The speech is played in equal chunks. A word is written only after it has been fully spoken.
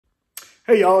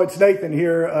Hey y'all, it's Nathan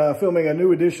here filming a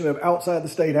new edition of Outside the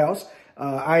State House.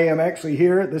 I am actually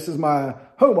here. This is my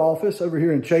home office over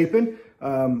here in Chapin.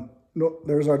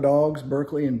 There's our dogs,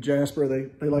 Berkeley and Jasper.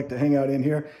 They like to hang out in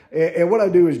here. And what I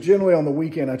do is generally on the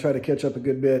weekend, I try to catch up a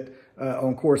good bit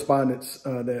on correspondence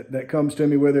that comes to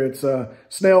me, whether it's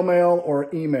snail mail or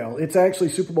email. It's actually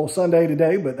Super Bowl Sunday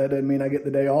today, but that doesn't mean I get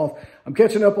the day off. I'm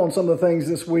catching up on some of the things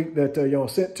this week that y'all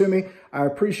sent to me. I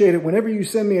appreciate it. Whenever you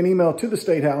send me an email to the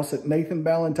State House at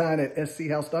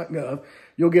nathanballantyne@schouse.gov,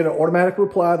 you'll get an automatic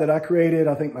reply that I created,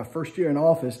 I think my first year in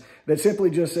office, that simply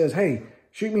just says, hey,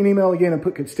 shoot me an email again and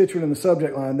put constituent in the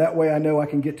subject line. That way I know I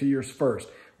can get to yours first.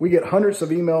 We get hundreds of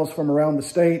emails from around the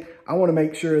state. I want to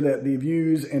make sure that the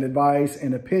views and advice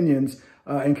and opinions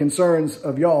and concerns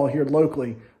of y'all here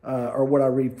locally are what I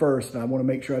read first, and I want to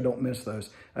make sure I don't miss those.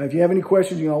 If you have any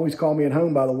questions, you can always call me at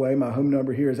home, by the way. My home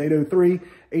number here is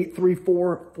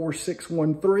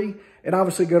 803-834-4613. And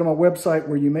obviously go to my website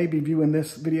where you may be viewing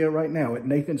this video right now at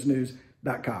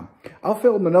nathansnews.com. I'll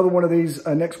film another one of these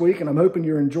next week, and I'm hoping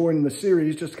you're enjoying the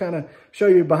series. Just kind of show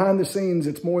you behind the scenes.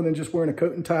 It's more than just wearing a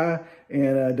coat and tie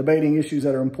and debating issues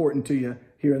that are important to you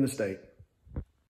here in the state.